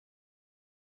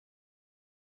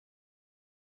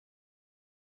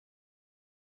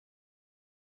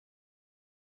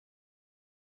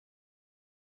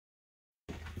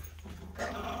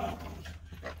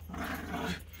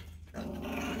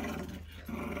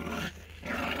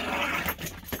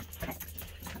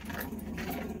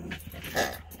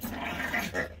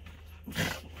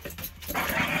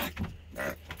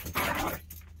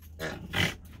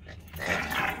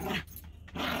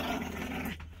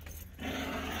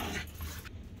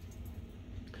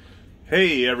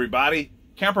Hey everybody,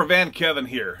 Camper Van Kevin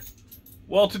here.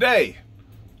 Well, today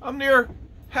I'm near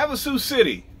Havasu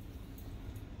City,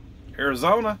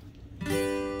 Arizona.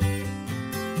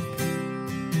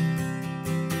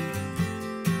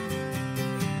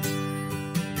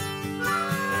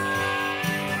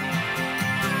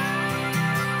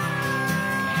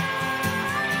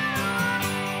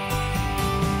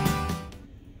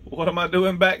 What am I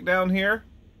doing back down here?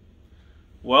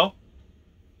 Well,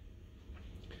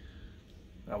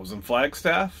 I was in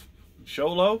Flagstaff, Show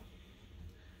Low.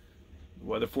 The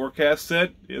weather forecast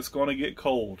said it's going to get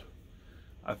cold.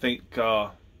 I think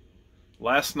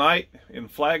last night in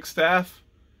Flagstaff,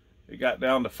 it got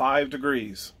down to 5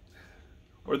 degrees.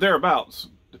 Or thereabouts,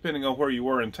 depending on where you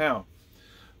were in town.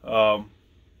 While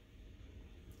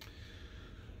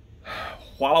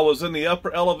I was in the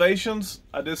upper elevations,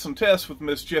 I did some tests with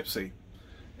Miss Gypsy.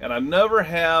 And I never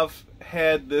have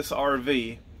had this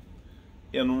RV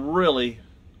in really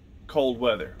cold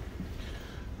weather.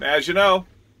 Now, as you know,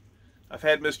 I've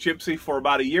had Miss Gypsy for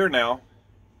about a year now.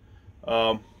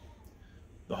 The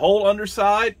whole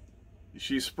underside,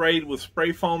 she's sprayed with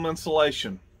spray foam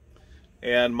insulation.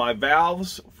 And my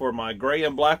valves for my gray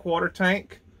and black water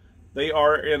tank, they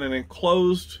are in an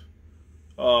enclosed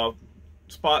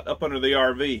spot up under the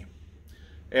RV.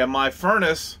 And my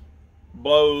furnace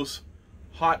blows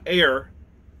hot air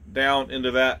down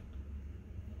into that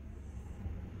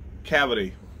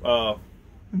cavity.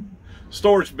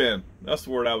 Storage bin, that's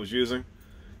the word I was using.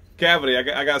 Cavity,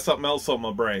 I got something else on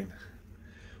my brain.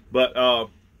 But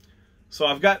so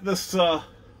I've got this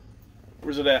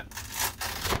where's it at?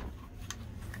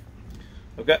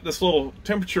 I've got this little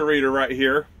temperature reader right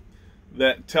here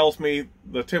that tells me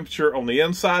the temperature on the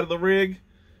inside of the rig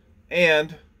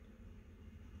and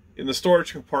in the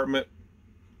storage compartment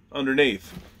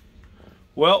underneath.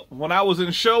 Well, when I was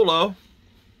in Show Low,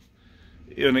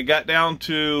 and it got down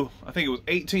to, I think it was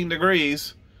 18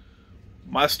 degrees,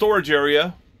 my storage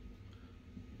area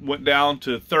went down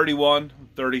to 31,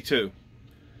 32.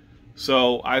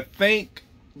 So I think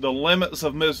the limits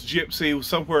of Miss Gypsy was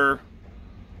somewhere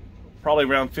probably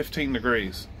around 15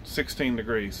 degrees, 16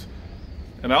 degrees.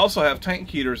 And I also have tank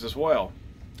heaters as well.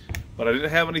 But I didn't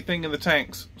have anything in the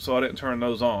tanks, so I didn't turn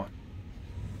those on.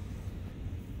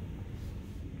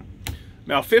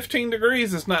 Now 15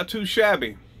 degrees is not too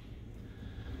shabby.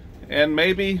 And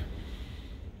maybe,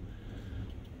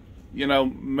 you know,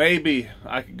 maybe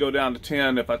I could go down to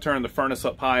 10 if I turn the furnace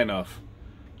up high enough.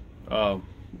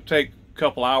 Take a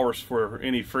couple hours for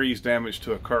any freeze damage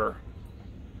to occur.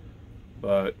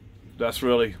 But that's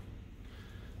really,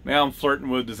 now I'm flirting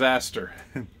with disaster.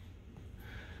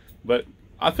 But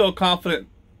I feel confident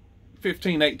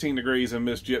 15, 18 degrees in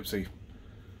Miss Gypsy.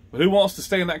 But who wants to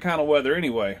stay in that kind of weather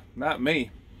anyway? Not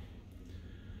me.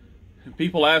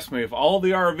 People ask me if all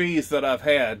the RVs that I've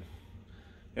had,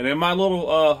 and in my little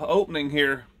opening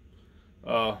here,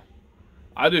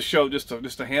 I just showed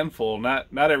just a handful, not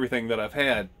everything that I've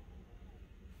had.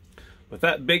 But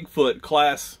that Bigfoot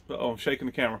class, oh, I'm shaking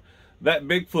the camera. That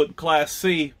Bigfoot class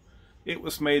C, it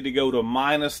was made to go to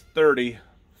 -30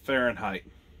 Fahrenheit.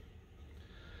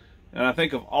 And I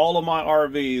think of all of my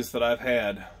RVs that I've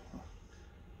had,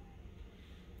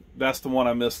 that's the one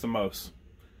I miss the most.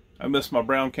 I miss my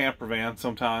brown camper van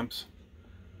sometimes.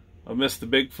 I miss the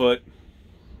Bigfoot.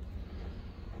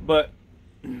 But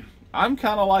I'm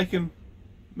kind of liking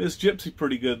Miss Gypsy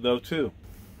pretty good though too.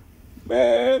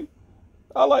 Man,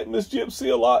 I like Miss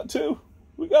Gypsy a lot too.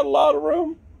 We got a lot of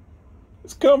room.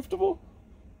 It's comfortable.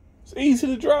 It's easy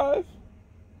to drive.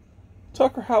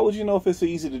 Tucker, how would you know if it's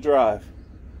easy to drive?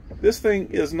 This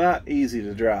thing is not easy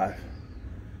to drive.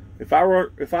 If I were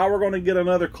going to get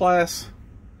another class,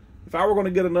 if I were going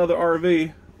to get another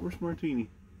RV, where's Martini?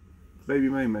 Baby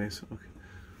MaeMae's. Okay.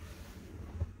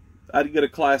 I'd get a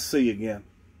Class C again.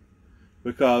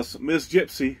 Because Miss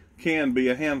Gypsy can be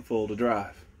a handful to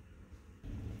drive.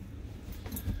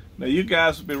 Now you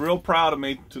guys would be real proud of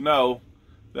me to know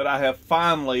that I have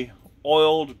finally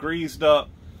oiled, greased up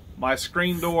my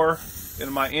screen door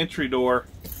and my entry door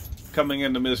coming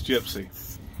into Miss Gypsy.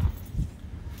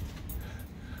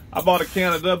 I bought a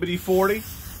can of WD-40.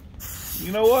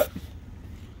 You know what?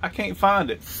 I can't find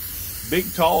it.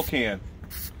 Big tall can.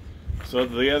 So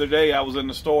the other day I was in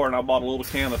the store and I bought a little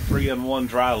can of 3-in-1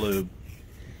 dry lube.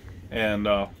 And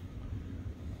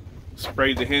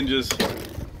sprayed the hinges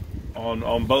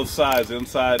on both sides,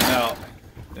 inside and out.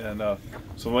 And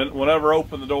so whenever I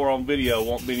open the door on video,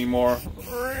 won't be any more.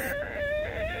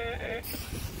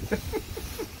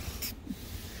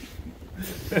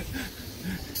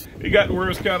 It got to where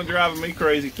it's kind of driving me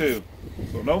crazy too.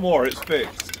 So no more, it's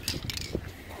fixed.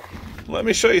 Let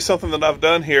me show you something that I've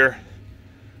done here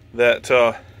that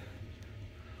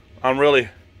I'm really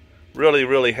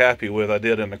happy with. I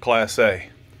did in the Class A.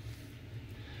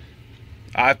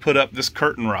 I put up this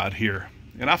curtain rod here,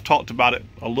 and I've talked about it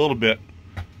a little bit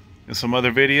in some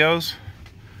other videos,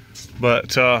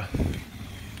 but I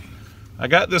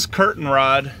got this curtain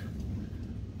rod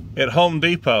at Home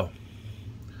Depot,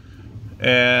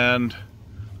 and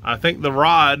I think the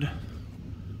rod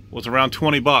was around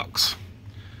 20 bucks.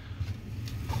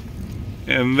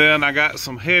 And then I got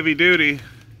some heavy duty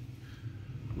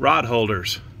rod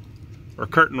holders, or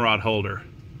curtain rod holder.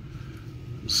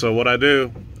 So what I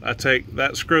do, I take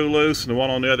that screw loose and the one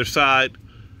on the other side,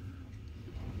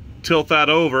 tilt that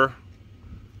over,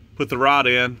 put the rod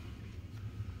in,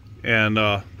 and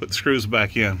put the screws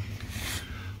back in.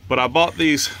 But I bought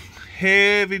these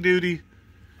heavy duty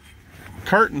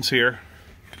curtains here.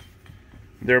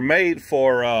 They're made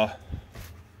for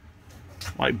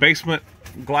like basement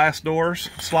glass doors,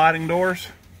 sliding doors.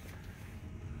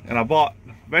 And I've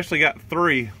actually got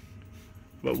 3,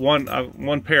 but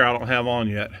one pair I don't have on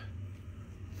yet.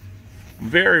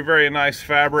 Very nice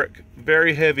fabric,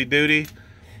 very heavy duty.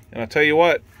 And I tell you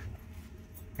what,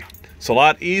 it's a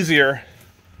lot easier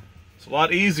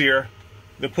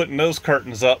than putting those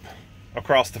curtains up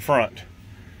across the front.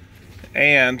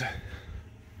 And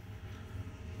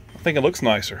I think it looks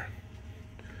nicer,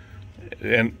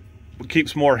 and it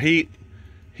keeps more heat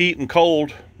and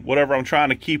cold, whatever I'm trying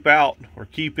to keep out or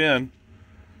keep in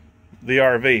the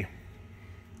RV.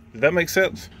 Does that make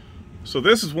sense? So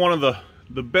this is one of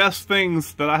the best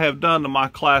things that I have done to my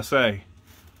Class A.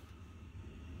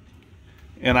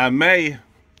 And I may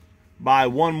buy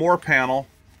one more panel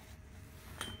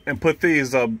and put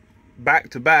these back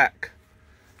to back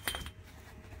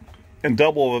and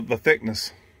double the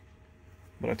thickness.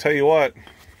 But I tell you what,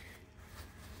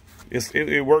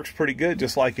 it works pretty good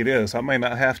just like it is. I may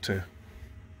not have to.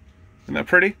 Isn't that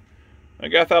pretty? I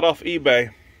got that off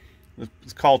eBay.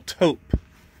 It's called taupe.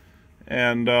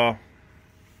 And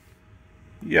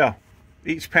yeah,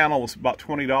 each panel was about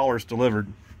 $20 delivered.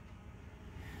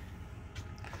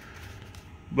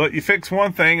 But you fix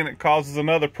one thing and it causes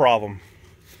another problem.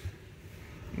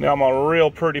 Now my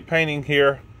real pretty painting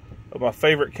here of my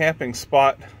favorite camping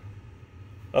spot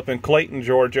up in Clayton,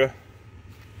 Georgia,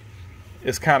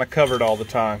 is kind of covered all the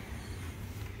time,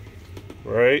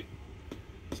 right?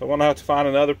 So I'm gonna have to find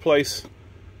another place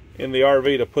in the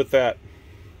RV to put that.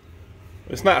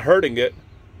 It's not hurting it,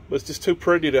 but it's just too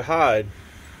pretty to hide.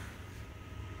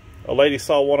 A lady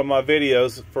saw one of my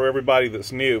videos, for everybody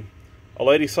that's new. A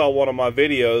lady saw one of my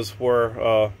videos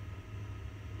where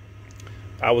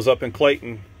I was up in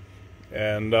Clayton,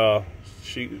 and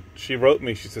she wrote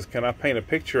me. She says, "Can I paint a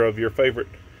picture of your favorite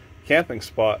camping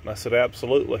spot?" And I said,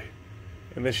 "Absolutely."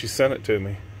 And then she sent it to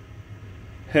me,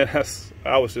 and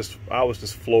I was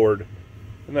just floored.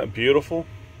 Isn't that beautiful?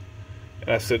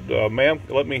 And I said, "Ma'am,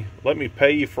 let me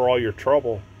pay you for all your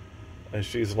trouble." And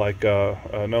she's like, "No,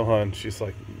 hon." She's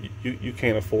like, "You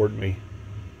can't afford me."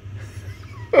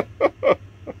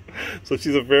 So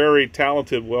she's a very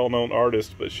talented, well-known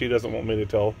artist, but she doesn't want me to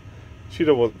tell. She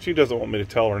doesn't want me to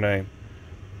tell her name.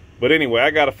 But anyway,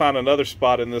 I got to find another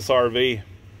spot in this RV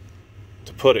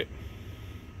to put it.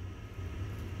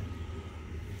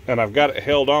 And I've got it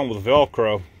held on with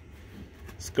Velcro.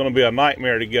 It's going to be a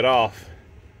nightmare to get off.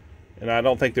 And I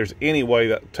don't think there's any way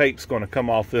that tape's going to come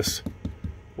off this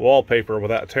wallpaper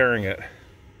without tearing it.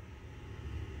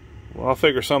 Well, I'll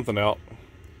figure something out.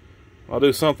 I'll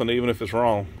do something even if it's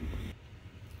wrong.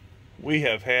 We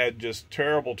have had just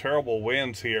terrible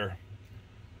winds here.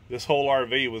 This whole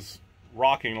RV was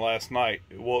rocking last night.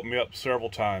 It woke me up several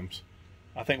times.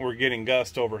 I think we're getting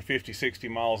gusts over 50-60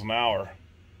 miles an hour.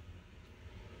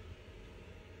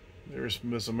 There's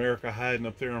Miss America hiding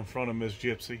up there in front of Miss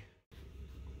Gypsy.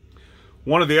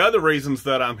 One of the other reasons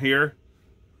that I'm here,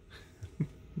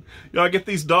 y'all get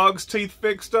these dogs' teeth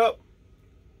fixed up?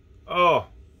 Oh,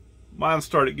 mine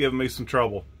started giving me some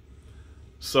trouble.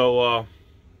 So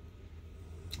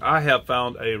I have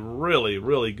found a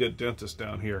really good dentist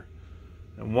down here.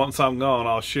 And once I'm gone,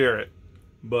 I'll share it.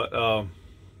 But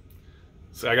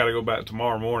see, I got to go back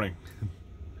tomorrow morning.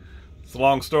 It's a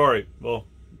long story. Well,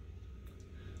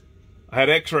 I had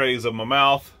x-rays of my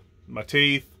mouth, my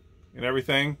teeth, and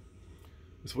everything.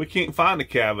 So we can't find a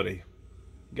cavity.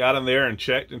 Got in there and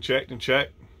checked.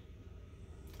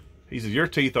 He said, your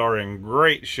teeth are in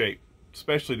great shape,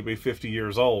 especially to be 50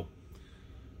 years old.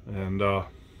 And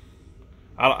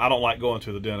I don't like going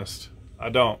to the dentist. I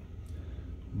don't.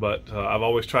 But I've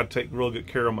always tried to take real good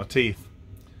care of my teeth.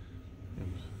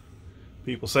 And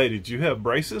people say, did you have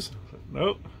braces? I said,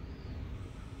 nope.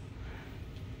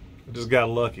 I just got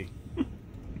lucky.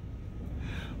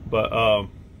 But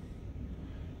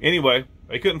anyway,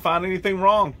 they couldn't find anything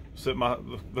wrong. Said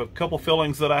the couple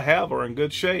fillings that I have are in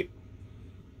good shape.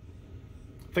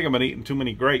 I think I've been eating too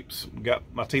many grapes.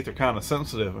 My teeth are kind of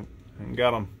sensitive and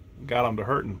got them to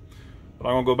hurting. But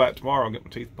I'm gonna go back tomorrow and get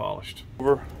my teeth polished.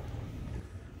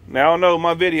 Now I know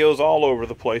my video's all over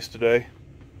the place today.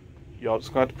 Y'all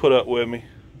just gonna have to put up with me.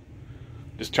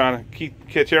 Just trying to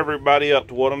catch everybody up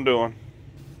to what I'm doing.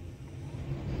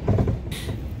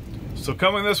 So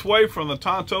coming this way from the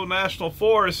Tonto National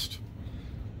Forest,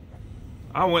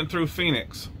 I went through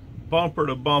Phoenix, bumper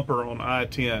to bumper on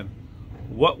I-10.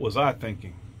 What was I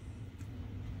thinking?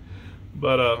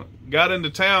 But got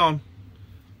into town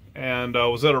and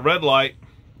was at a red light,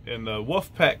 and the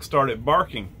WOOF pack started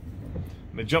barking.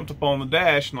 And they jumped up on the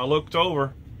dash, and I looked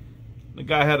over. The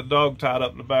guy had a dog tied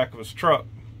up in the back of his truck.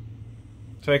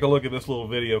 Take a look at this little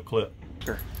video clip.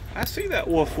 I see that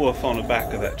woof woof on the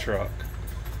back of that truck.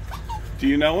 Do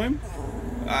you know him?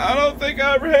 I don't think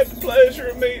I ever had the pleasure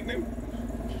of meeting him.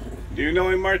 Do you know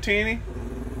him, Martini?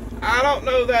 I don't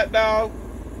know that dog.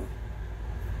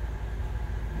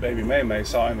 Baby MaeMae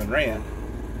saw him and ran.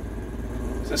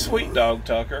 It's a sweet dog,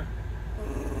 Tucker.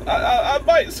 I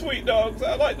bite sweet dogs.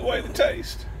 I like the way they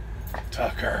taste.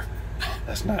 Tucker,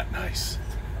 that's not nice.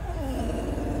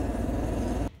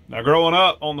 Now, growing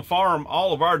up on the farm,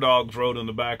 all of our dogs rode in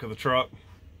the back of the truck.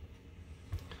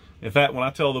 In fact, when I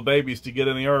tell the babies to get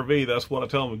in the RV, that's what I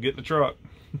tell them to get in the truck.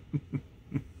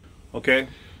 Okay.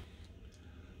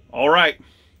 All right.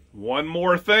 One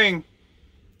more thing.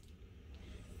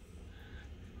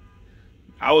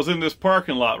 I was in this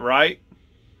parking lot, right?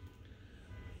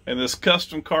 And this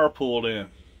custom car pulled in.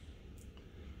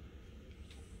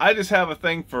 I just have a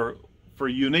thing for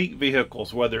unique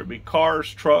vehicles, whether it be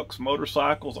cars, trucks,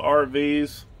 motorcycles,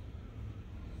 RVs.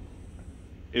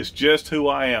 It's just who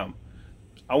I am.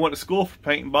 I went to school for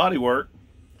paint and body work,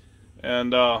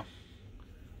 and I've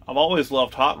always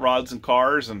loved hot rods and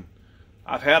cars, and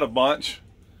I've had a bunch.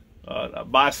 I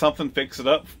buy something, fix it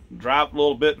up, drive a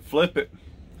little bit, flip it.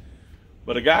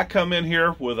 But a guy come in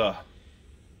here with a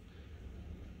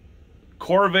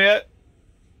Corvette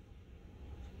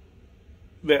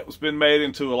that's been made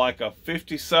into like a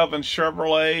 57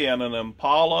 Chevrolet and an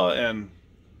Impala, and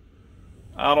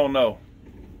I don't know.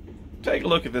 Take a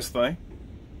look at this thing.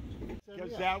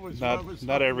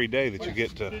 Not every day that you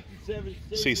get to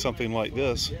see something like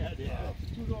this.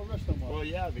 Well,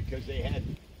 yeah, because they had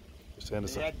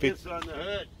bits on the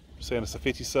hood. Saying it's a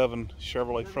 57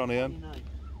 Chevrolet front end.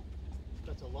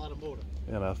 That's a lot of motor.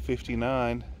 And a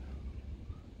 59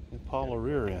 Impala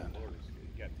rear end.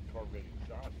 That's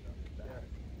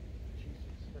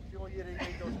the only year they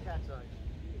made those cat's eyes.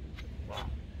 Wow.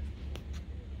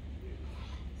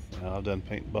 Now, I've done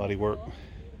paint and body work.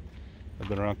 I've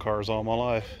been around cars all my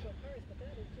life.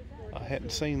 I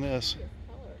hadn't seen this.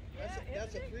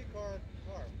 That's a 3-car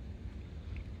car.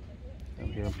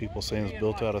 I'm hearing people saying it's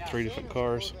built out of 3 different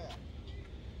cars.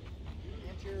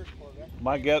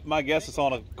 My guess is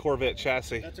on a Corvette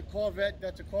chassis. That's a Corvette.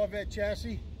 That's a Corvette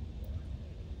chassis.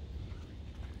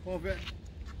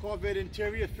 Corvette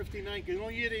interior, 59. The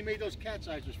only year they made those cat's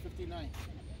eyes was 59.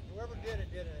 Whoever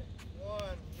did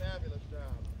one fabulous job.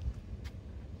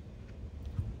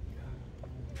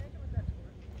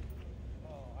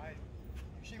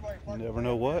 You never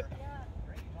know what.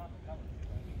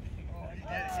 Oh, he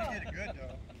did it good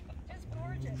though. Just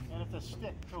gorgeous. And it's a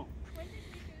stick too. When did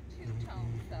you do 2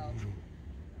 tones though?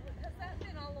 Has that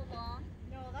been all along?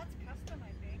 No, that's custom,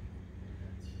 I think.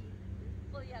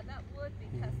 Well, yeah, that would be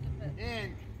custom, but.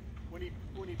 And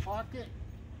when he parked it,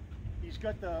 he's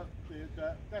got the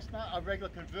that's not a regular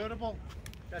convertible.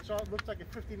 That's all. It looks like a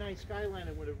 59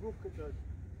 Skyliner with a roof. The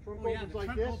trunk opens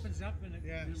like this. Opens up and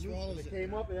it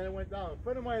came up and then it went down. A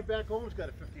friend of mine back home's got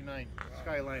a 59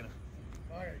 Skyliner.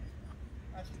 All right,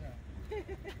 that's enough.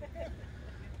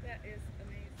 That is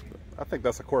amazing. I think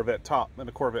that's a Corvette top and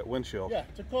a Corvette windshield. Yeah,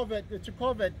 it's a Corvette. It's a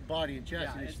Corvette body and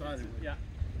chassis they started with. Yeah.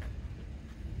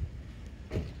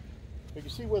 You can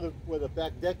see where the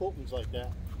back deck opens like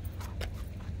that.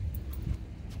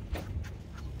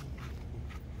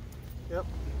 Yep.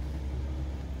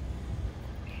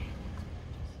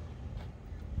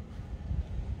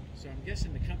 So I'm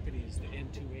guessing the company is the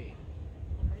N2A.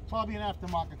 Probably an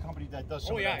aftermarket company that does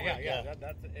some Oh of yeah, that yeah, work, yeah.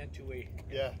 That's the N2A.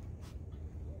 Yeah.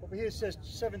 Over here it says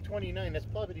 729. That's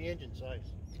probably the engine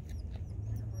size.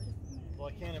 Well,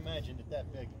 I can't imagine it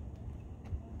that big.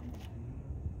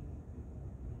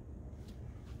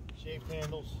 Shaved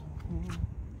handles.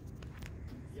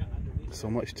 Yeah, underneath. So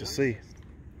much to see.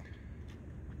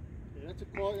 Yeah, that's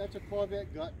a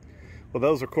Corvette gut. Well,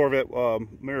 those are Corvette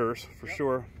mirrors for Yep.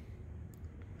 sure.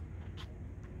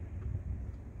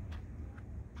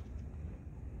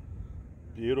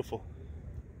 Beautiful.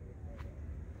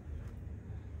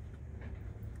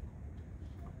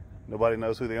 Nobody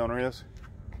knows who the owner is.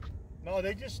 No,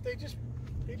 they just He just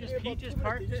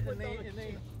parked it and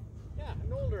they yeah,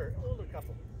 an older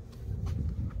couple.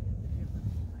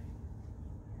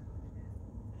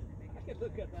 I could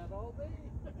look at that all day.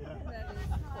 Yeah. That is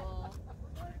cool.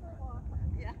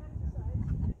 Yeah.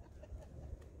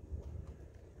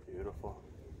 Beautiful.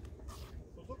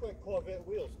 Those look like Corvette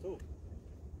wheels too.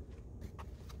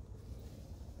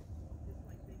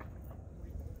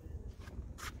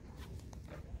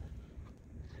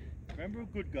 Remember,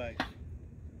 good guys.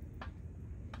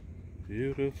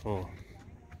 Beautiful.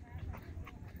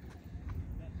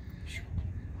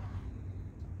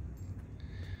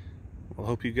 Well, I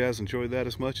hope you guys enjoyed that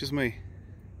as much as me.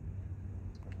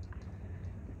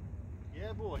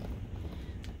 Yeah, boy.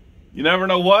 You never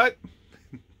know what?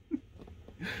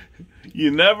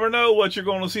 You never know what you're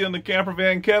going to see on the Camper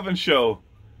Van Kevin show.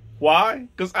 Why?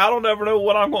 Because I don't ever know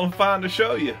what I'm going to find to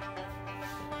show you.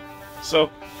 So,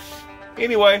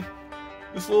 anyway,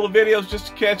 this little video is just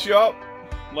to catch you up,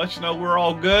 let you know we're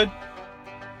all good.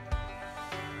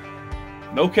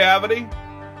 No cavity.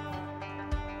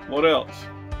 What else?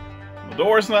 The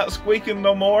door's not squeaking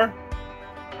no more.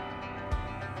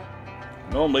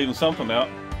 No, I'm leaving something out.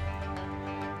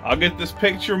 I'll get this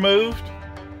picture moved.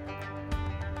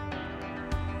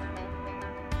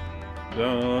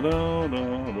 Da, da, da,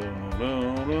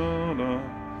 da, da, da,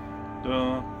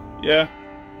 da. Yeah.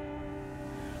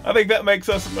 I think that makes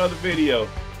us another video.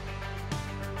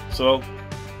 So,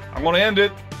 I'm going to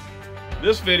end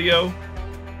this video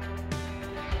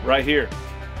right here.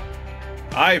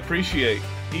 I appreciate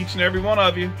each and every one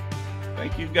of you.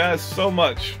 Thank you guys so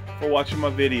much for watching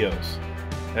my videos.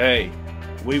 Hey,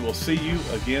 we will see you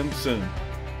again soon.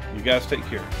 You guys take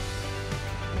care.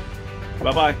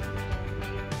 Bye-bye.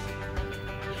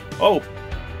 Oh,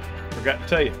 forgot to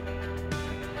tell you,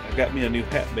 I got me a new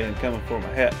hat band coming for my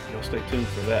hat. Y'all stay tuned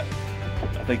for that.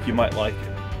 I think you might like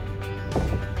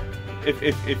it.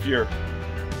 If you're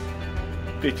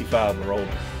 55 or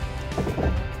older.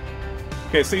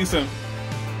 Okay, see you soon.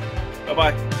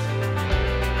 Bye-bye.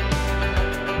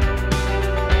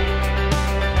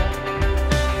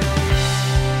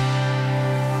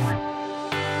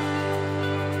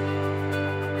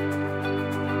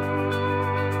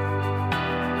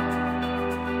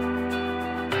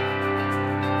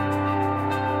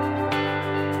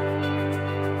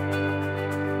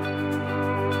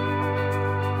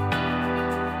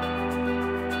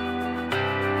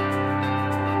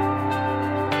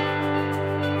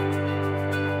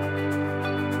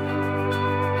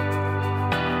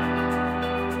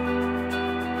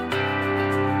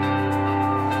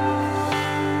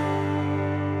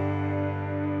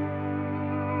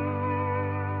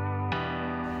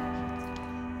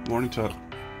 Morning, Tuck.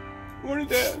 Morning,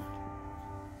 Dad.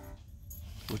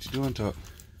 What you doing, Tuck?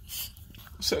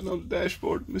 I'm sitting on the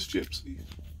dashboard, Miss Gypsy.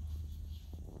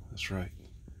 That's right.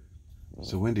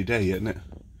 It's a windy day, isn't it?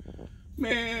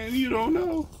 Man, you don't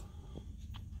know.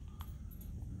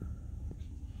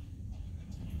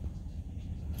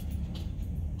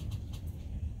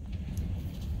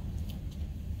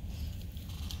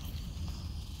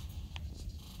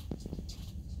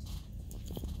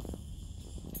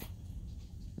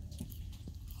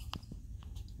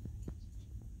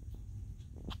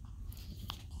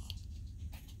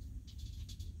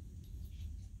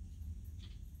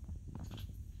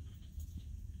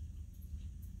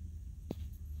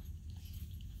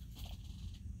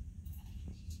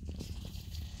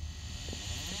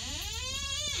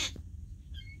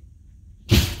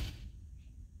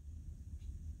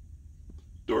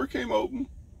 Door came open.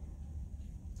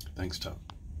 Thanks, Tuck.